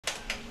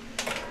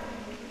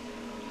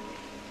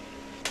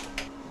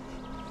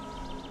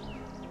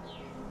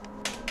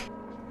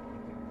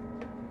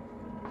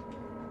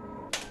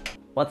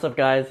What's up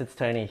guys, it's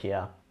Tony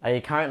here. Are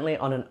you currently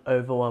on an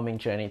overwhelming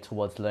journey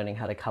towards learning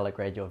how to color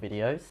grade your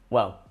videos?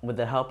 Well, with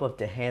the help of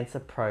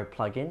Dehancer Pro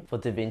plugin for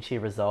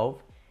Davinci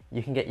Resolve,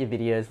 you can get your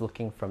videos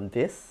looking from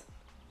this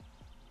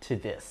to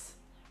this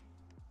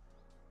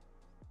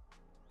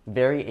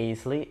very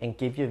easily and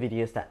give your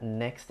videos that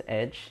next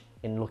edge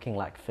in looking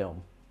like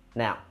film.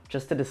 Now,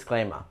 just a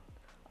disclaimer,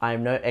 I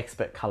am no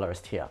expert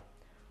colorist here.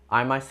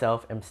 I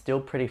myself am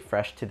still pretty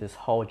fresh to this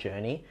whole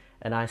journey,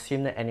 and I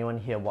assume that anyone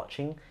here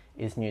watching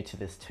is new to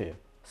this too.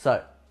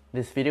 So,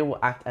 this video will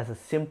act as a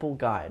simple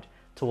guide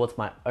towards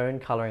my own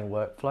coloring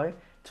workflow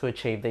to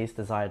achieve these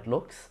desired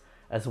looks,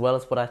 as well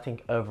as what I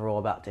think overall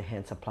about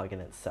Dehancer plugin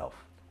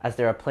itself, as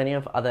there are plenty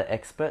of other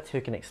experts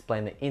who can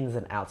explain the ins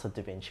and outs of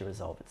Davinci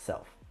Resolve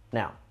itself.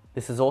 Now,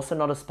 this is also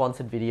not a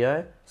sponsored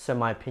video, so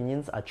my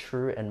opinions are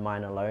true and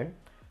mine alone.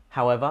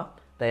 However,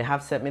 they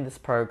have sent me this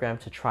program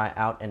to try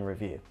out and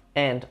review,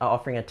 and are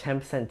offering a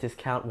 10%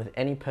 discount with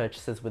any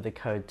purchases with the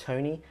code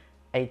TONY,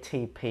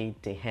 ATP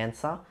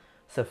Dehancer,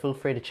 so feel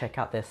free to check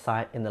out their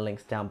site in the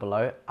links down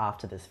below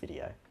after this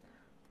video.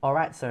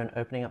 Alright, so in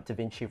opening up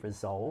Davinci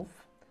Resolve,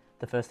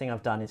 the first thing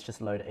I've done is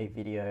just load a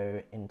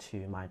video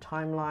into my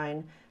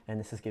timeline, and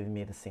this is giving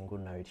me the single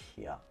node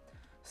here.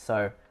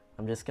 So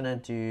I'm just going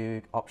to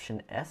do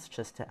option S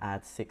just to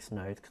add 6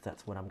 nodes because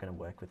that's what I'm going to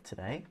work with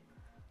today.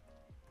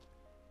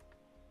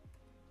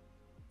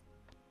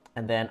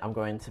 And then I'm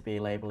going to be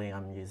labeling,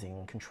 I'm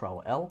using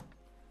Control L.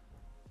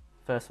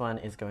 First one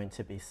is going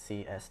to be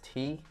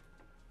CST.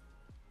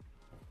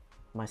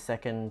 My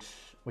second,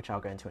 which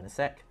I'll go into in a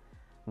sec.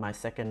 My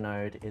second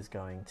node is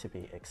going to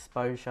be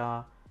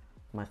exposure.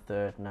 My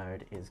third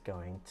node is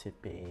going to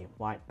be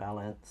white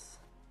balance.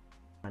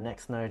 My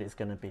next node is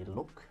going to be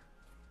look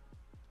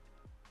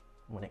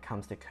when it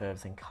comes to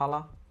curves and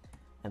color.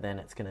 And then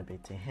it's going to be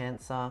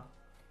Dehancer.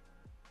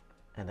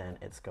 And then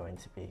it's going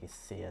to be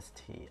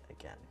CST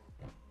again.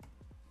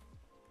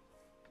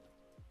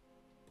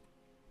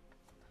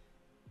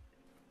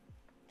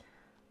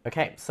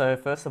 Okay, so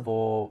first of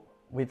all,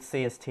 with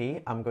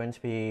CST, I'm going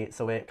to be,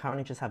 so we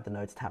currently just have the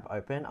nodes tab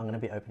open. I'm going to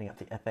be opening up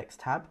the FX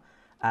tab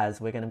as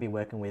we're going to be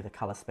working with a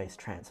color space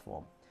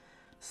transform.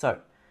 So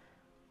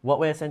what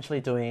we're essentially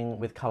doing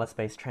with color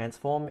space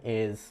transform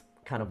is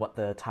kind of what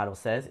the title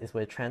says, is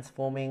we're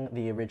transforming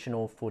the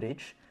original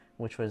footage,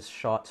 which was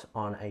shot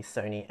on a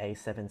Sony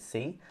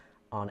A7C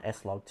on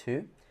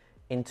S-Log2,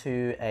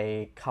 into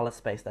a color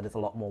space that is a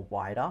lot more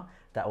wider,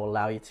 that will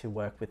allow you to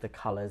work with the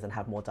colors and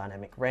have more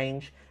dynamic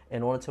range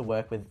in order to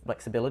work with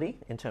flexibility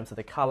in terms of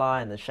the color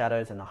and the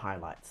shadows and the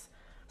highlights.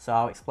 So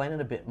I'll explain it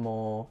a bit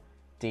more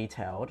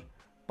detailed,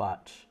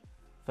 but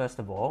first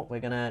of all, we're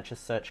gonna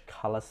just search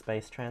color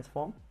space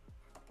transform.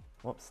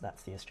 Whoops,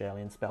 that's the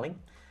Australian spelling.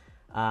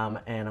 And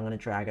I'm gonna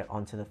drag it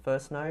onto the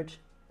first node.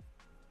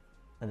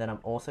 And then I'm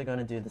also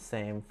gonna do the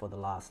same for the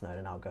last node,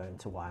 and I'll go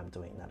into why I'm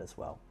doing that as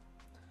well.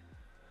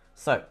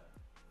 So,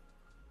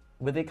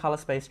 with the color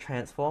space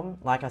transform,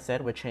 like I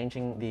said, we're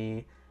changing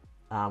the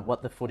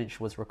what the footage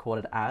was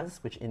recorded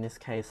as, which in this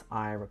case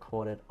I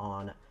recorded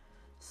on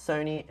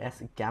Sony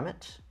S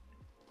Gamut,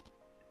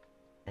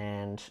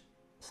 and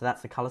so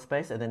that's the color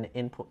space, and then the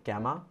input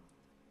gamma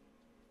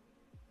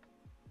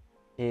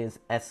is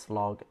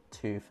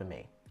S-Log2 for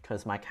me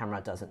because my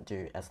camera doesn't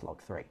do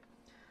S-Log3.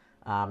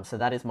 So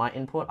that is my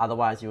input.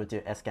 Otherwise, you would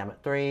do S Gamut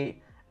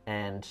 3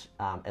 and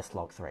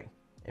S-Log3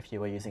 if you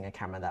were using a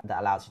camera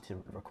that allows you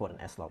to record an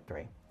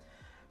S-Log3.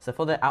 So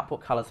for the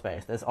output color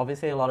space, there's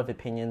obviously a lot of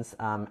opinions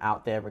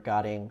out there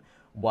regarding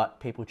what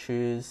people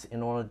choose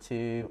in order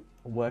to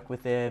work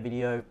with their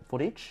video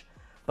footage.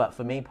 But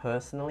for me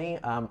personally,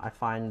 I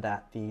find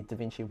that the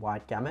Davinci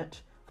Wide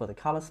Gamut for the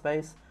color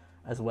space,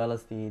 as well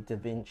as the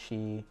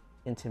Davinci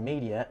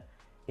Intermediate,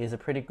 is a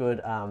pretty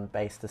good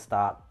base to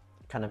start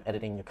kind of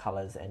editing your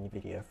colors and your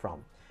video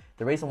from.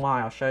 The reason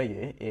why I'll show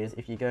you is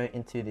if you go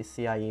into the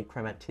CIE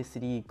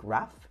chromaticity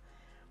graph,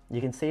 you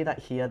can see that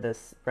here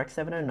this Rec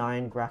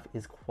 709 graph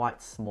is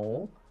quite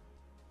small,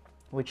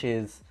 which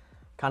is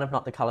kind of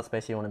not the color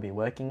space you want to be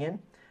working in.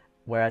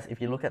 Whereas if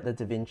you look at the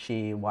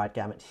Davinci Wide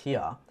Gamut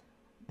here,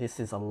 this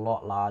is a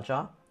lot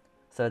larger.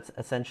 So it's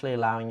essentially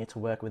allowing you to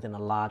work within a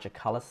larger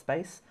color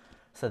space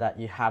so that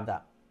you have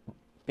that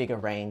bigger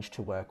range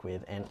to work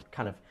with and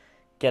kind of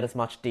get as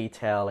much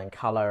detail and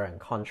color and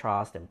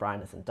contrast and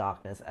brightness and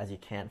darkness as you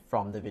can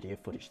from the video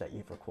footage that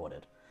you've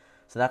recorded.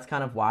 So that's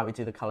kind of why we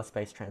do the color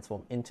space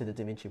transform into the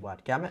Davinci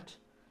Wide Gamut.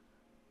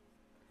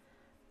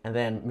 And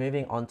then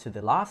moving on to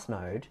the last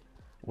node,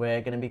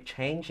 we're going to be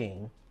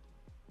changing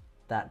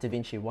that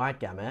Davinci Wide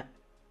Gamut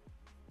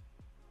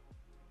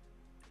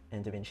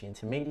and Davinci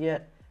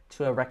Intermediate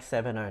to a Rec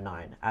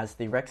 709, as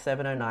the Rec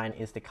 709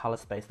 is the color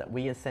space that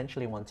we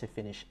essentially want to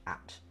finish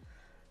at.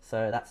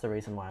 So that's the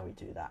reason why we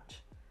do that.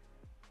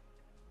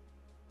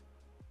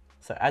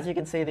 So as you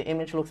can see, the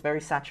image looks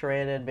very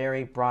saturated,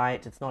 very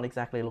bright. It's not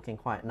exactly looking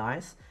quite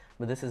nice,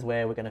 but this is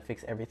where we're going to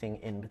fix everything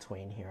in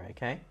between here,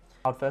 okay?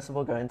 I'll first of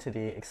all go into the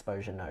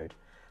exposure node.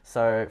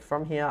 So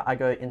from here, I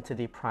go into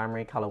the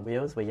primary color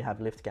wheels where you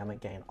have lift,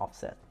 gamut, gain,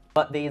 offset.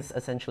 What these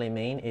essentially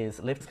mean is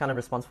lift is kind of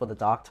responsible for the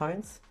dark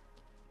tones,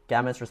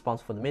 gamma is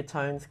responsible for the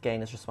mid-tones,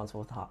 gain is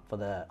responsible for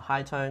the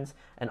high tones,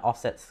 and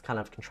offsets kind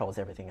of controls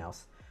everything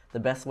else. The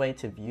best way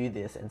to view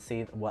this and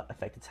see what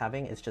effect it's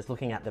having is just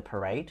looking at the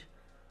parade,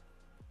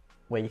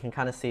 where you can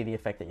kind of see the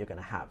effect that you're going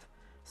to have.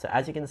 So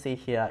as you can see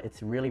here,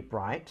 it's really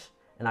bright,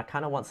 and I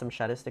kind of want some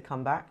shadows to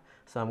come back.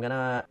 So I'm going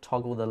to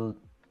toggle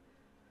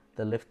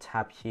the lift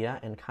tab here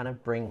and kind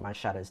of bring my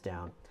shadows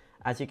down.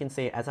 As you can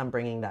see, as I'm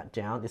bringing that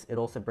down, it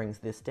also brings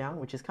this down,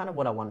 which is kind of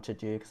what I want to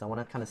do because I want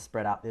to kind of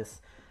spread out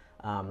this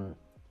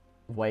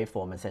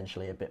waveform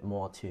essentially a bit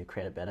more to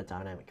create a better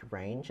dynamic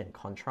range and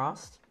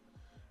contrast.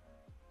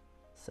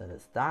 So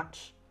there's that.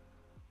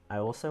 I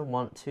also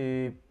want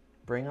to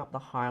bring up the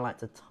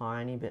highlights a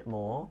tiny bit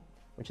more,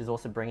 which is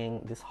also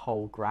bringing this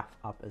whole graph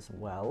up as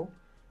well,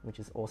 which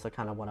is also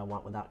kind of what I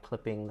want without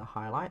clipping the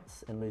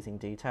highlights and losing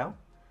detail.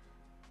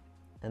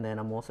 And then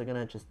I'm also going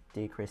to just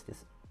decrease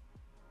this.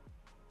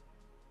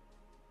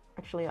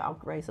 Actually, I'll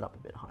raise it up a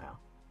bit higher.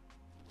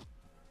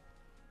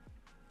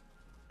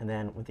 And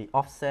then with the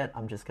offset,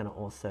 I'm just going to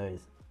also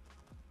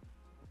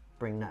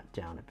bring that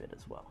down a bit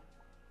as well.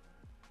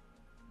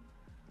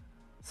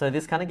 So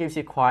this kind of gives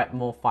you quite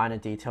more finer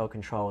detail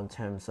control in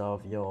terms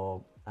of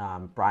your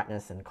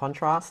brightness and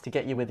contrast to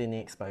get you within the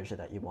exposure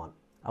that you want.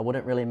 I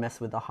wouldn't really mess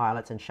with the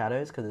highlights and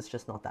shadows because it's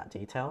just not that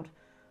detailed.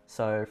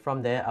 So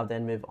from there, I'll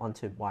then move on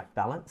to white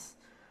balance.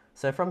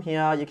 So from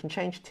here, you can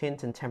change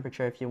tint and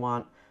temperature if you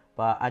want,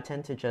 but I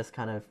tend to just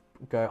kind of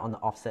go on the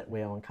offset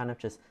wheel and kind of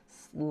just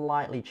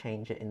slightly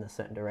change it in a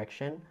certain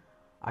direction.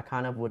 I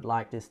kind of would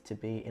like this to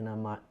be in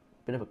a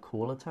bit of a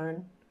cooler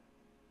tone.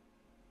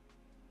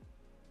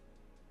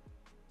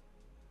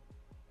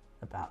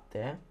 About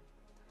there.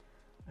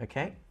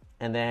 Okay,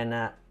 and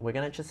then we're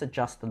going to just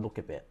adjust the look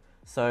a bit.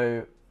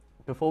 So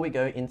before we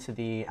go into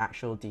the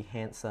actual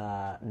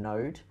Dehancer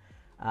node,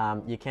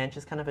 you can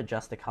just kind of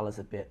adjust the colors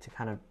a bit to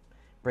kind of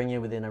bring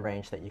you within a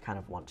range that you kind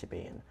of want to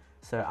be in.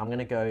 So I'm going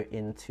to go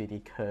into the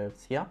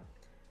curves here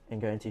and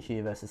go into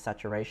hue versus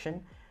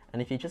saturation.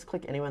 And if you just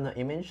click anywhere in the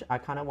image, I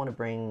kind of want to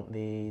bring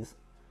these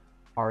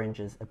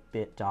oranges a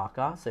bit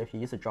darker. So if you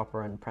use a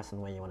dropper and press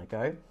on where you want to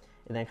go,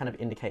 it then kind of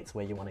indicates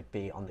where you want to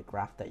be on the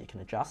graph that you can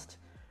adjust.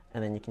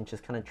 And then you can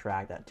just kind of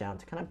drag that down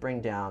to kind of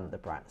bring down the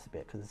brightness a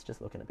bit because it's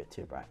just looking a bit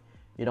too bright.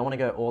 You don't want to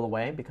go all the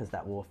way because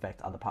that will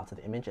affect other parts of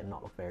the image and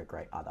not look very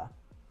great either.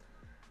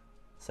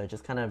 So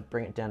just kind of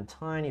bring it down a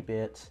tiny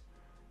bit.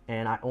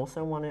 And I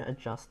also want to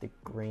adjust the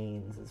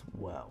greens as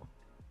well.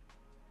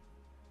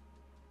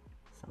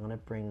 So I'm going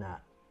to bring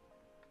that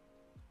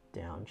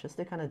down just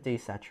to kind of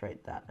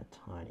desaturate that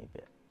a tiny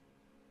bit.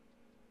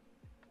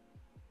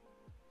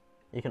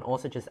 You can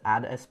also just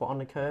add a spot on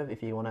the curve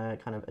if you want to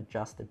kind of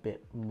adjust a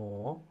bit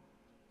more,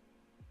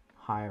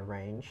 higher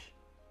range,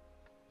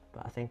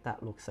 but I think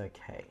that looks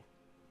okay.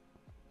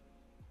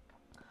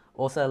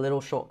 Also a little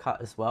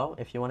shortcut as well,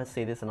 if you want to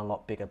see this in a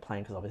lot bigger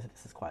plane, because obviously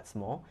this is quite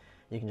small,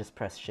 you can just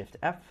press Shift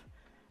F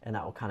and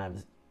that will kind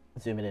of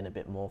zoom it in a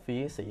bit more for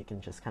you so you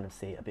can just kind of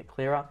see a bit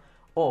clearer,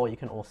 or you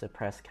can also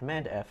press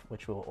Command F,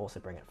 which will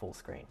also bring it full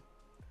screen.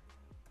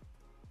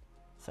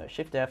 So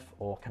Shift F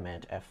or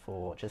Command F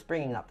for just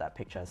bringing up that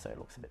picture so it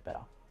looks a bit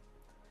better.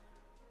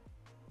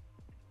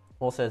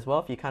 Also as well,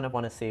 if you kind of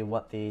want to see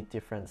what the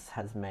difference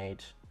has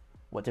made,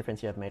 what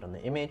difference you have made on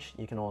the image,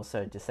 you can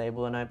also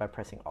disable a node by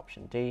pressing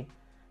Option D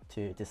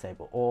to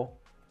disable all,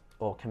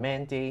 or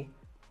Command D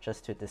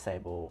just to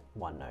disable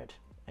one node,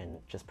 and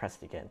just press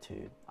it again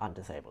to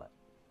undisable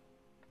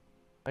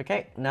it.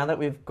 Okay, now that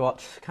we've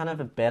got kind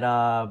of a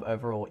better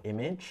overall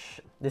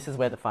image, this is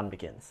where the fun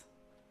begins.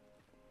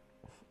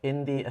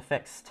 In the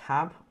Effects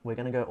tab, we're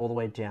going to go all the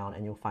way down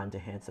and you'll find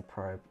Dehancer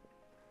Pro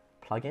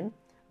plugin,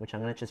 which I'm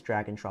going to just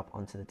drag and drop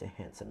onto the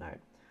Dehancer node.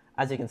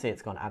 As you can see,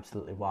 it's gone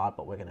absolutely wild,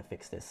 but we're going to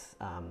fix this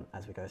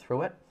as we go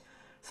through it.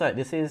 So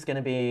this is going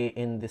to be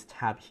in this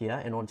tab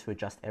here in order to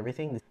adjust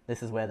everything.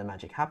 This is where the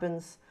magic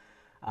happens.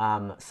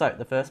 So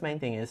the first main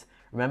thing is,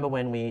 remember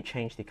when we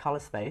changed the color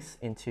space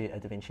into a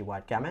Davinci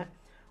wide gamut?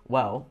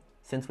 Well,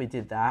 since we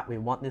did that, we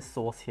want this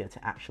source here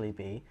to actually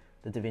be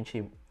the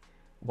Davinci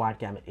wide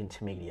gamut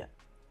intermediate.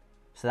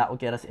 So that will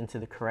get us into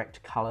the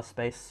correct color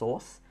space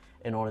source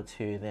in order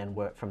to then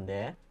work from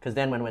there. Because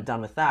then when we're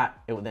done with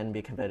that, it will then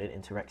be converted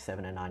into Rec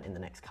 709 in the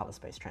next color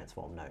space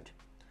transform node.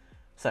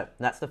 So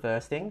that's the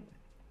first thing.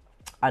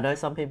 I know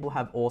some people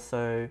have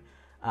also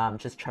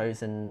just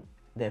chosen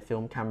their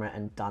film camera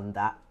and done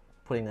that,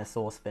 putting their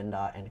source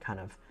vendor and kind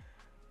of,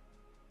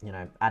 you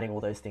know, adding all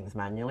those things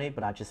manually,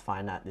 but I just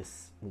find that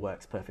this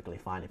works perfectly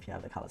fine if you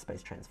have the color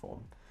space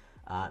transform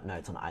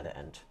nodes on either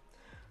end.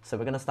 So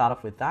we're going to start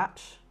off with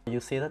that. You'll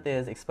see that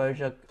there's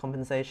exposure,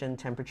 compensation,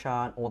 temperature,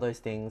 and all those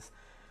things.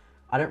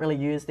 I don't really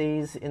use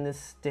these in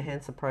this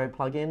Dehancer Pro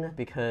plugin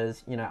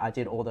because, you know, I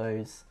did all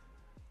those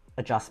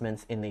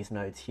adjustments in these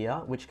nodes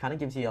here, which kind of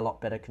gives you a lot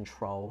better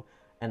control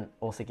and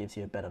also gives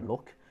you a better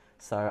look.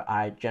 So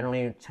I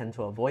generally tend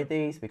to avoid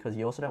these because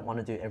you also don't want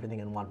to do everything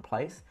in one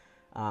place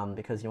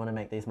because you want to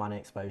make these minor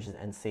exposures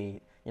and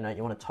see, you know,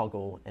 you want to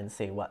toggle and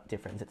see what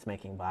difference it's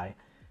making by,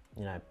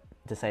 you know,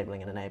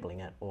 disabling and enabling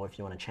it, or if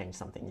you want to change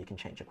something, you can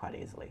change it quite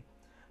easily.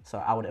 So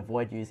I would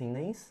avoid using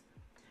these.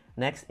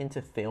 Next,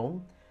 into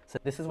film. So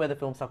this is where the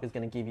film stock is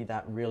going to give you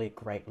that really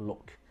great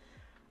look.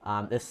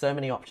 There's so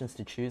many options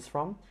to choose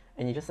from,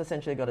 and you just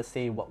essentially got to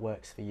see what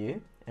works for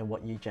you and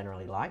what you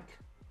generally like.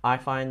 I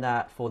find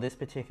that for this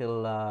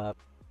particular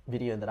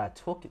video that I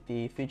took,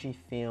 the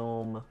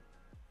Fujifilm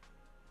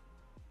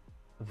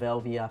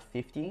Velvia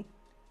 50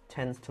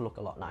 tends to look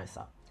a lot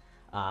nicer,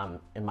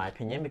 in my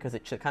opinion, because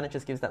it kind of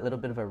just gives that little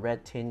bit of a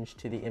red tinge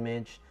to the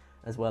image,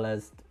 as well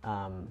as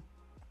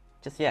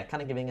just, yeah,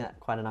 kind of giving it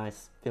quite a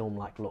nice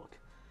film-like look.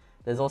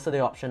 There's also the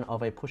option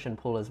of a push and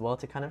pull as well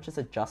to kind of just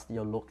adjust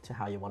your look to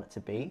how you want it to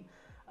be.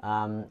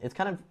 It's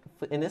kind of,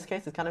 in this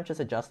case, it's kind of just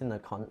adjusting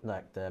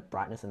the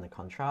brightness and the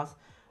contrast,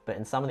 but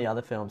in some of the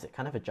other films, it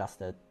kind of adjusts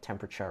the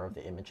temperature of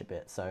the image a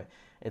bit. So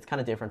it's kind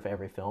of different for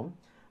every film.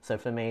 So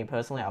for me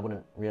personally, I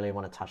wouldn't really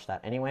want to touch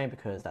that anyway,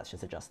 because that's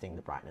just adjusting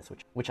the brightness,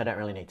 which I don't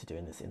really need to do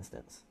in this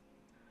instance.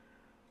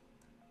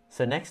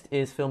 So next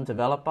is film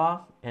developer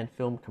and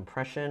film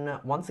compression.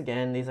 Once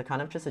again, these are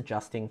kind of just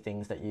adjusting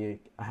things that you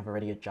have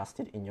already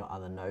adjusted in your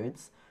other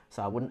nodes.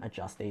 So I wouldn't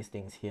adjust these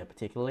things here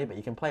particularly, but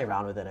you can play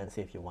around with it and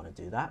see if you want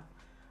to do that.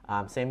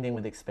 Same thing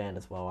with expand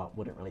as well. I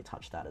wouldn't really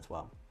touch that as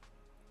well.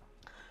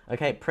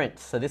 Okay, print.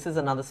 So this is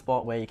another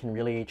spot where you can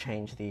really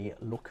change the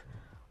look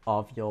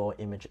of your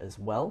image as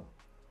well.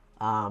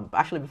 But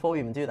actually, before we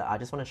even do that, I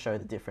just want to show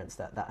the difference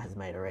that that has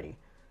made already.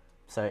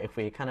 So if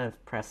we kind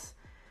of press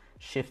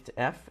Shift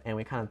F and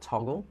we kind of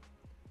toggle,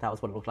 that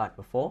was what it looked like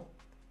before,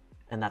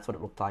 and that's what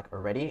it looked like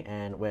already,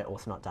 and we're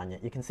also not done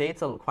yet. You can see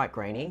it's quite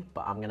grainy,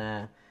 but I'm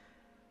gonna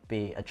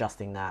be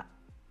adjusting that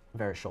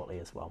very shortly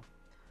as well.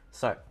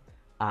 So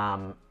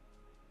I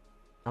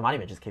might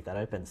even just keep that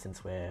open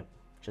since we're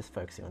just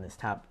focusing on this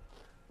tab.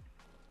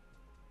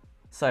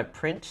 So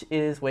print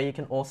is where you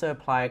can also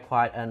apply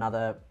quite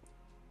another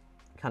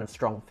kind of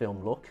strong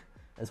film look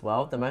as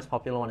well. The most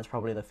popular one is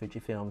probably the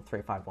Fujifilm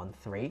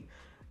 3513,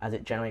 as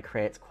it generally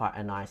creates quite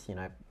a nice, you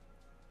know,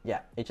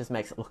 yeah, it just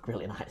makes it look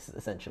really nice,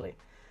 essentially.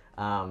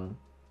 So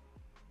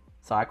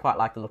I quite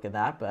like the look of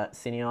that, but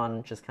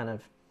Cineon just kind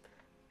of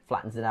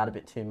flattens it out a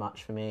bit too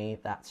much for me.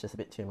 That's just a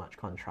bit too much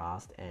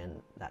contrast,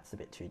 and that's a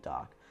bit too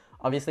dark.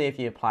 Obviously, if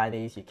you apply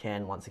these, you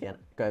can, once again,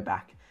 go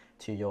back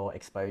to your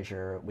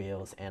exposure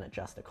wheels and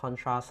adjust the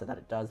contrast so that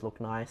it does look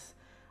nice.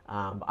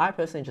 But I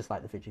personally just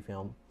like the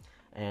Fujifilm.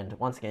 And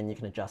once again, you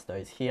can adjust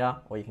those here,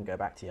 or you can go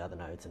back to the other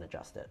nodes and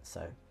adjust it.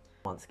 So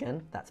once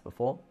again, that's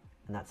before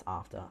and that's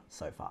after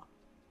so far.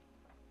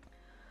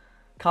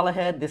 Color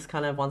head, this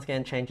kind of once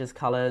again changes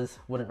colors.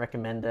 Wouldn't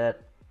recommend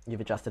it. You've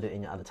adjusted it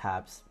in your other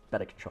tabs.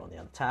 Better control in the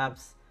other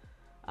tabs.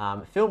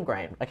 Film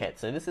grain. Okay,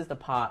 so this is the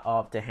part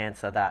of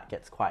Dehancer that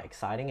gets quite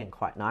exciting and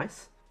quite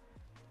nice.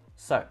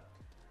 So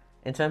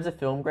in terms of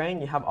film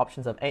grain, you have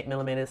options of 8mm,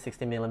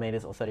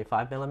 60mm, or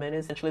 35mm.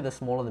 Essentially, the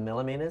smaller the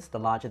millimeters, the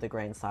larger the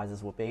grain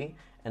sizes will be,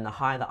 and the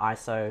higher the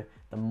ISO,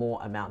 the more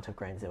amount of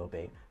grains there will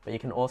be. But you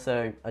can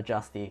also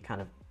adjust the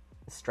kind of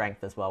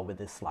strength as well with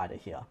this slider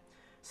here.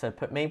 So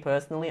me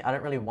personally, I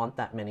don't really want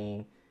that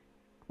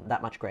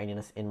much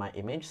graininess in my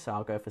image, so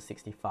I'll go for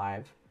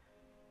 65mm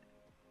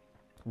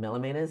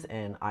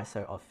and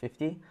ISO of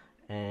 50.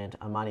 And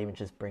I might even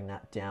just bring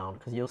that down,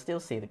 because you'll still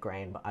see the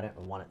grain, but I don't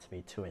want it to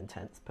be too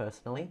intense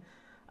personally.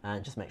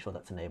 And just make sure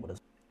that's enabled as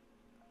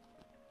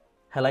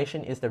well.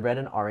 Halation is the red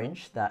and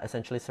orange that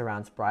essentially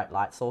surrounds bright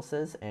light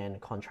sources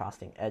and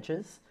contrasting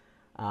edges.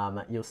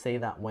 You'll see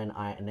that when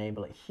I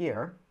enable it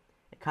here,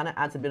 it kind of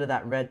adds a bit of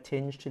that red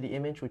tinge to the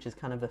image, which is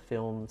kind of a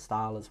film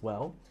style as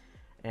well.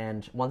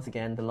 And once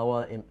again, the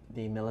lower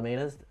the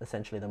millimeters,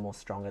 essentially the more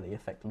stronger the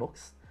effect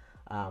looks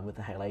with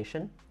the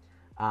halation.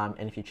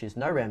 And if you choose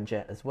no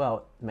remjet as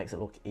well, it makes it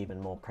look even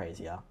more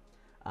crazier.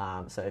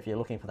 So if you're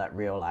looking for that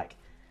real, like,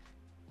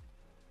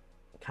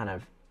 kind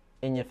of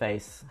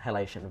in-your-face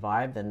halation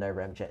vibe, then no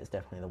remjet is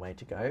definitely the way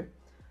to go.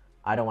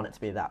 I don't want it to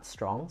be that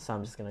strong, so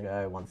I'm just going to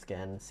go, once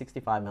again,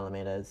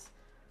 65mm.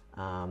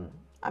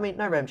 I mean,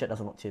 no remjet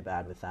doesn't look too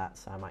bad with that,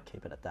 so I might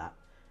keep it at that.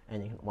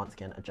 And you can, once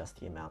again,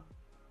 adjust the amount.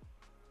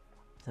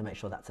 So make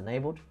sure that's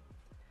enabled.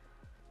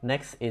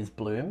 Next is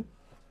bloom.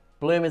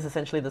 Bloom is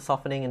essentially the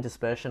softening and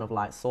dispersion of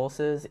light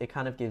sources. It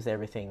kind of gives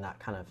everything that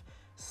kind of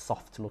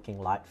soft looking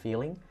light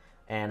feeling.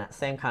 And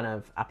same kind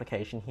of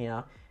application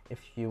here. If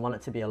you want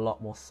it to be a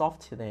lot more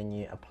soft, then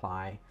you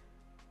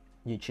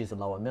choose the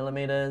lower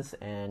millimeters,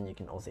 and you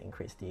can also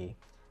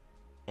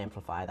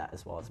amplify that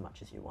as well as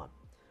much as you want.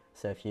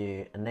 So if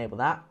you enable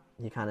that,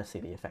 you kind of see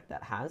the effect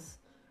that has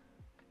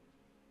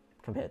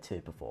compared to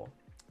before.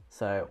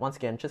 So once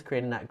again, just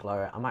creating that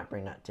glow. I might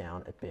bring that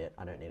down a bit.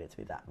 I don't need it to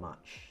be that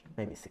much,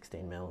 maybe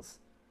 16 mils.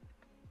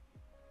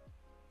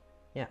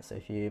 Yeah, so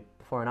if you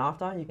before and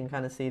after, you can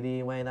kind of see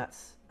the way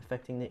that's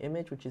affecting the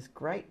image, which is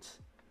great.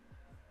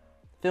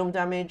 Film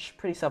damage,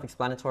 pretty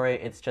self-explanatory.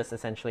 It's just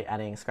essentially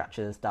adding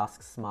scratches,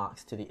 dusks,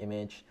 marks to the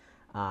image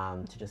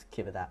to just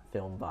give it that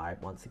film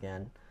vibe once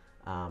again.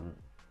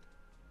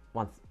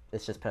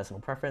 It's just personal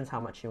preference,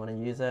 how much you want to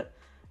use it.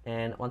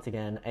 And once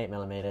again,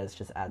 8mm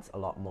just adds a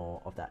lot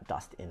more of that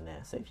dust in there.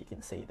 So if you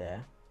can see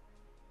there,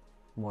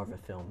 more of a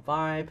film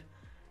vibe,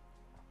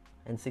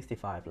 and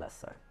 65 less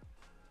so.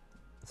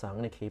 So I'm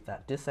going to keep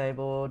that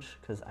disabled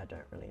because I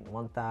don't really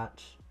want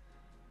that.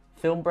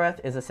 Film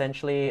breath is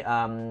essentially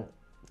kind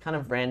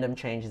of random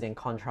changes in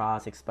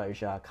contrast,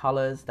 exposure,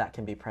 colors that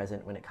can be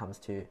present when it comes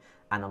to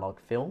analog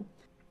film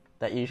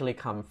that usually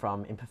come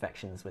from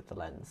imperfections with the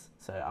lens.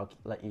 So I'll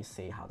let you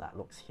see how that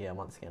looks here.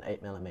 Once again,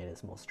 8mm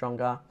is more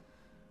stronger.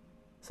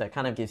 So it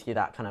kind of gives you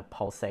that kind of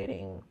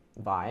pulsating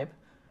vibe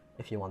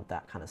if you want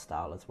that kind of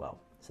style as well.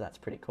 So that's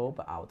pretty cool,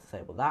 but I'll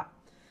disable that.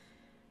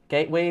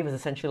 Gate weave is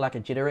essentially like a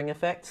jittering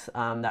effect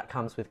that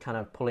comes with kind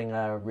of pulling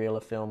a reel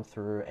of film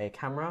through a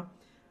camera.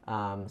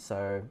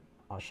 So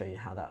I'll show you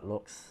how that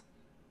looks.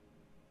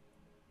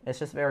 It's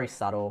just very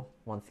subtle.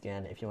 Once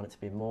again, if you want it to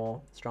be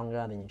more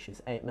stronger, then you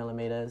choose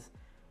 8mm.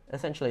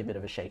 Essentially a bit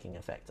of a shaking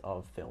effect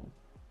of film.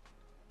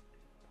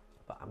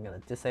 But I'm going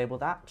to disable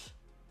that.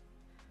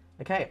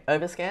 Okay,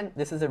 overscan.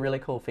 This is a really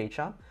cool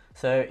feature.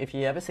 So if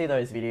you ever see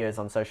those videos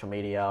on social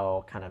media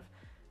or kind of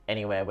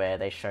anywhere where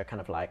they show kind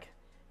of like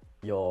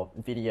your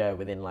video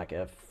within like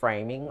a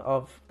framing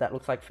of that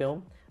looks like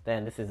film,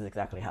 then this is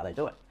exactly how they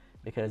do it,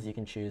 because you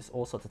can choose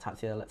all sorts of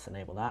types here. Let's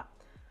enable that.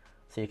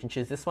 So you can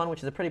choose this one, which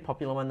is a pretty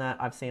popular one that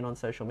I've seen on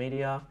social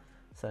media.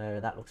 So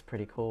that looks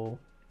pretty cool.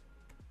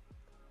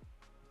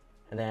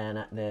 And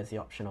then there's the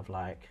option of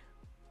like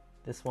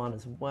this one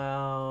as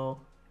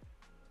well.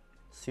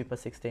 Super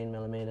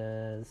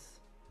 16mm,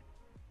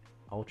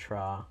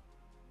 Ultra,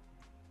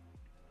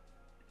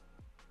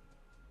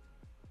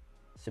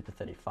 Super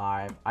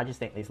 35. I just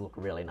think these look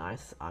really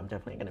nice. I'm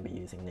definitely going to be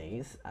using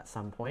these at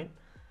some point.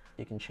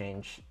 You can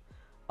change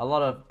a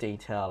lot of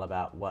detail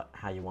about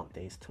how you want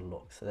these to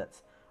look. So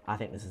I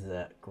think this is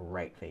a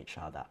great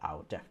feature that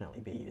I'll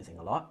definitely be using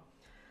a lot.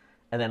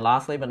 And then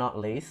lastly but not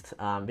least,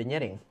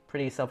 vignetting.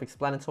 Pretty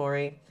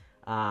self-explanatory.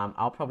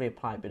 I'll probably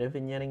apply a bit of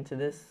vignetting to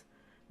this.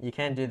 You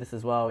can do this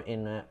as well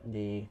in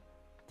the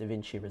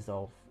Davinci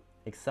Resolve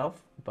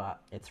itself,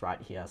 but it's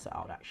right here, so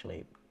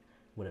I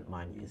wouldn't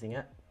mind using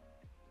it.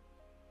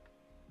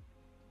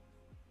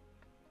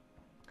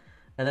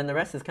 And then the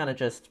rest is kind of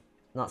just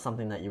not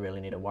something that you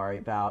really need to worry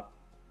about.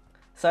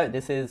 So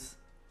this is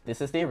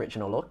the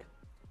original look,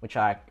 which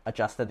I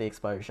adjusted the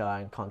exposure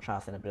and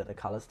contrast and a bit of the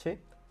colors to.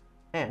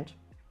 And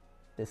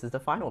this is the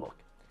final look.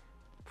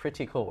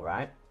 Pretty cool,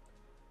 right?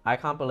 I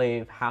can't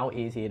believe how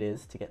easy it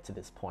is to get to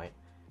this point,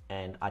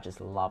 and I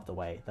just love the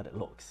way that it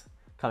looks.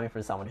 Coming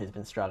from someone who's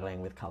been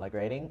struggling with color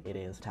grading, it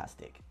is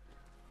fantastic.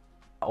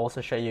 I'll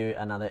also show you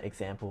another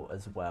example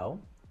as well.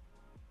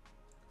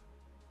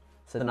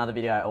 So another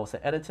video I also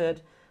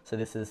edited. So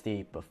this is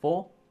the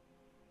before,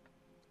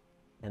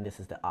 and this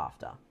is the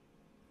after.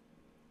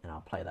 And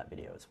I'll play that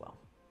video as well.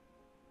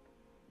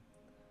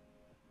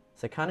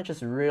 So kind of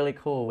just really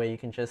cool where you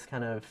can just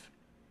kind of,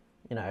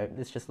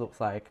 this just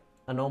looks like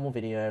a normal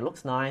video. It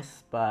looks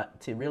nice, but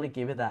to really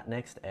give it that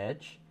next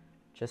edge,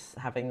 just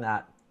having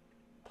that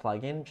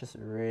plugin just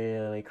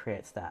really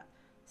creates that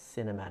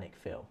cinematic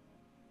feel.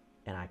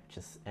 And I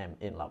just am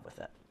in love with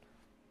it.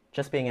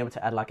 Just being able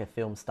to add like a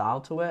film style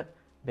to it,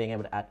 being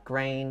able to add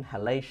grain,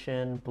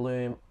 halation,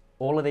 bloom,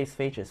 all of these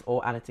features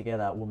all added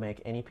together will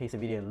make any piece of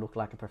video look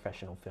like a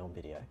professional film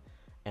video.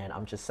 And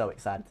I'm just so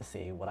excited to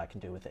see what I can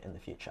do with it in the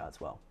future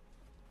as well.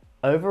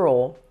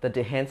 Overall, the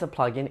Dehancer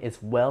plugin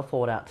is well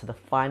thought out to the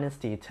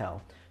finest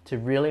detail to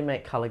really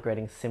make color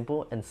grading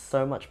simple and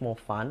so much more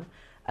fun,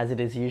 as it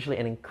is usually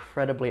an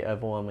incredibly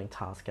overwhelming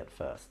task at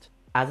first.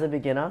 As a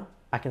beginner,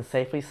 I can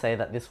safely say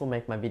that this will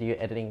make my video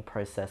editing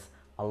process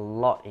a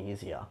lot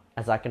easier,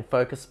 as I can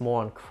focus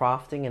more on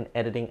crafting and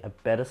editing a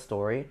better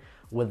story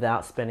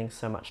without spending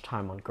so much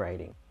time on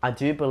grading. I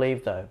do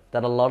believe though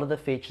that a lot of the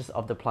features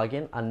of the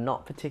plugin are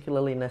not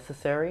particularly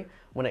necessary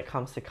when it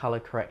comes to color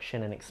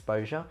correction and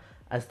exposure,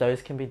 as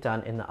those can be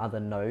done in the other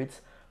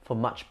nodes for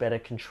much better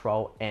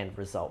control and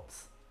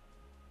results.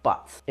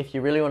 But if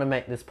you really want to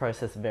make this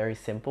process very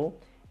simple,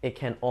 it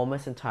can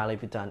almost entirely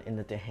be done in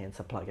the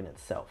Dehancer plugin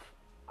itself.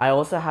 I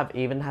also have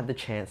even had the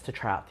chance to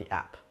try out the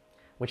app,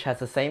 which has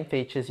the same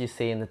features you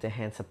see in the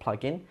Dehancer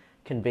plugin,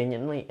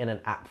 conveniently in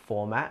an app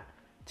format,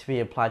 to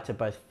be applied to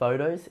both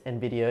photos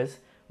and videos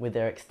with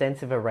their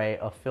extensive array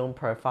of film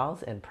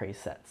profiles and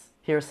presets.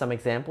 Here are some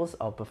examples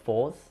of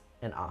befores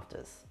and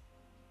afters.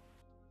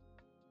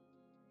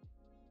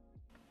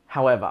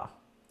 However,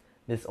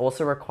 this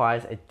also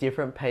requires a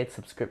different paid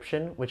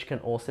subscription, which can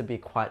also be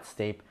quite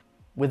steep.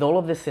 With all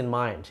of this in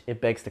mind,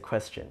 it begs the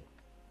question,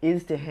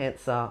 is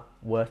Dehancer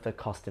worth the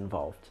cost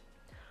involved?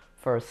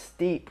 For a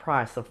steep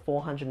price of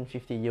 $450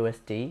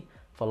 USD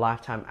for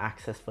lifetime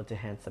access for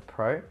Dehancer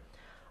Pro,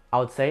 I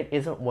would say it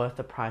isn't worth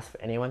the price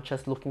for anyone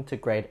just looking to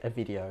grade a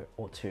video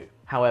or two.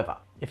 However,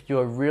 if you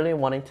are really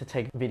wanting to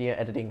take video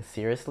editing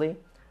seriously,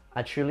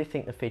 I truly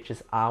think the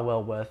features are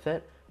well worth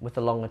it with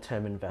a longer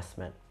term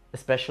investment,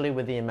 especially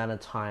with the amount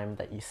of time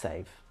that you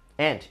save.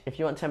 And if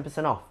you want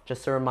 10% off,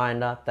 just a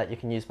reminder that you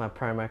can use my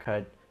promo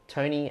code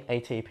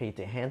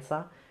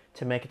TonyATPDehancer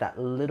to make it that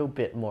little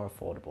bit more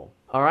affordable.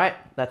 Alright,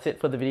 that's it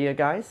for the video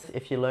guys.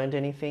 If you learned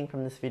anything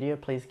from this video,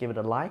 please give it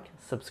a like,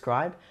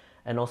 subscribe,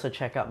 and also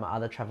check out my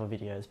other travel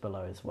videos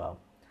below as well.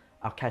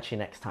 I'll catch you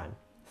next time.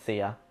 See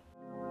ya.